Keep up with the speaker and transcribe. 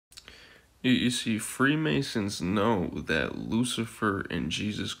You see, Freemasons know that Lucifer and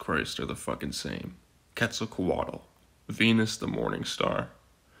Jesus Christ are the fucking same. Quetzalcoatl, Venus the morning star.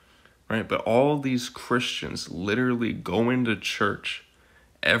 Right? But all these Christians literally go into church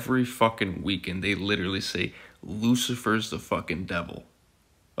every fucking week and they literally say, Lucifer's the fucking devil.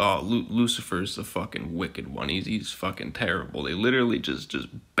 Oh, Lucifer's the fucking wicked one. He's fucking terrible. They literally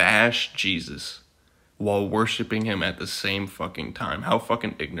just bash Jesus while worshiping him at the same fucking time. How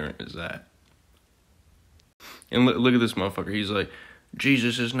fucking ignorant is that? And look at this motherfucker. He's like,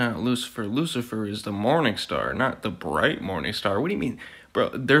 Jesus is not Lucifer. Lucifer is the morning star, not the bright morning star. What do you mean? Bro,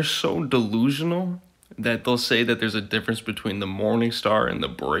 they're so delusional that they'll say that there's a difference between the morning star and the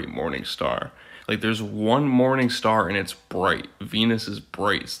bright morning star. Like, there's one morning star and it's bright. Venus is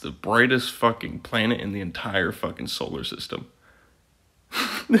bright. It's the brightest fucking planet in the entire fucking solar system.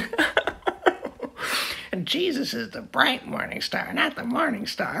 And Jesus is the bright morning star, not the morning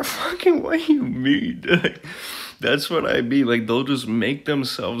star. Fucking what do you mean? Like, that's what I mean. Like, they'll just make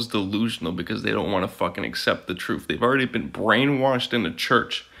themselves delusional because they don't want to fucking accept the truth. They've already been brainwashed in the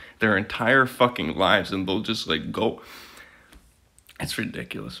church their entire fucking lives, and they'll just, like, go. It's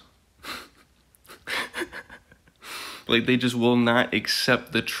ridiculous. Like, they just will not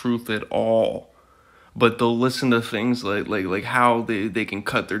accept the truth at all. But they'll listen to things like how they can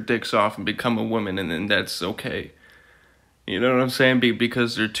cut their dicks off and become a woman, and then that's okay. You know what I'm saying?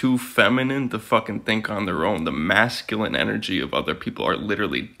 Because they're too feminine to fucking think on their own. The masculine energy of other people are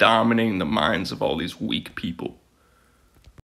literally dominating the minds of all these weak people.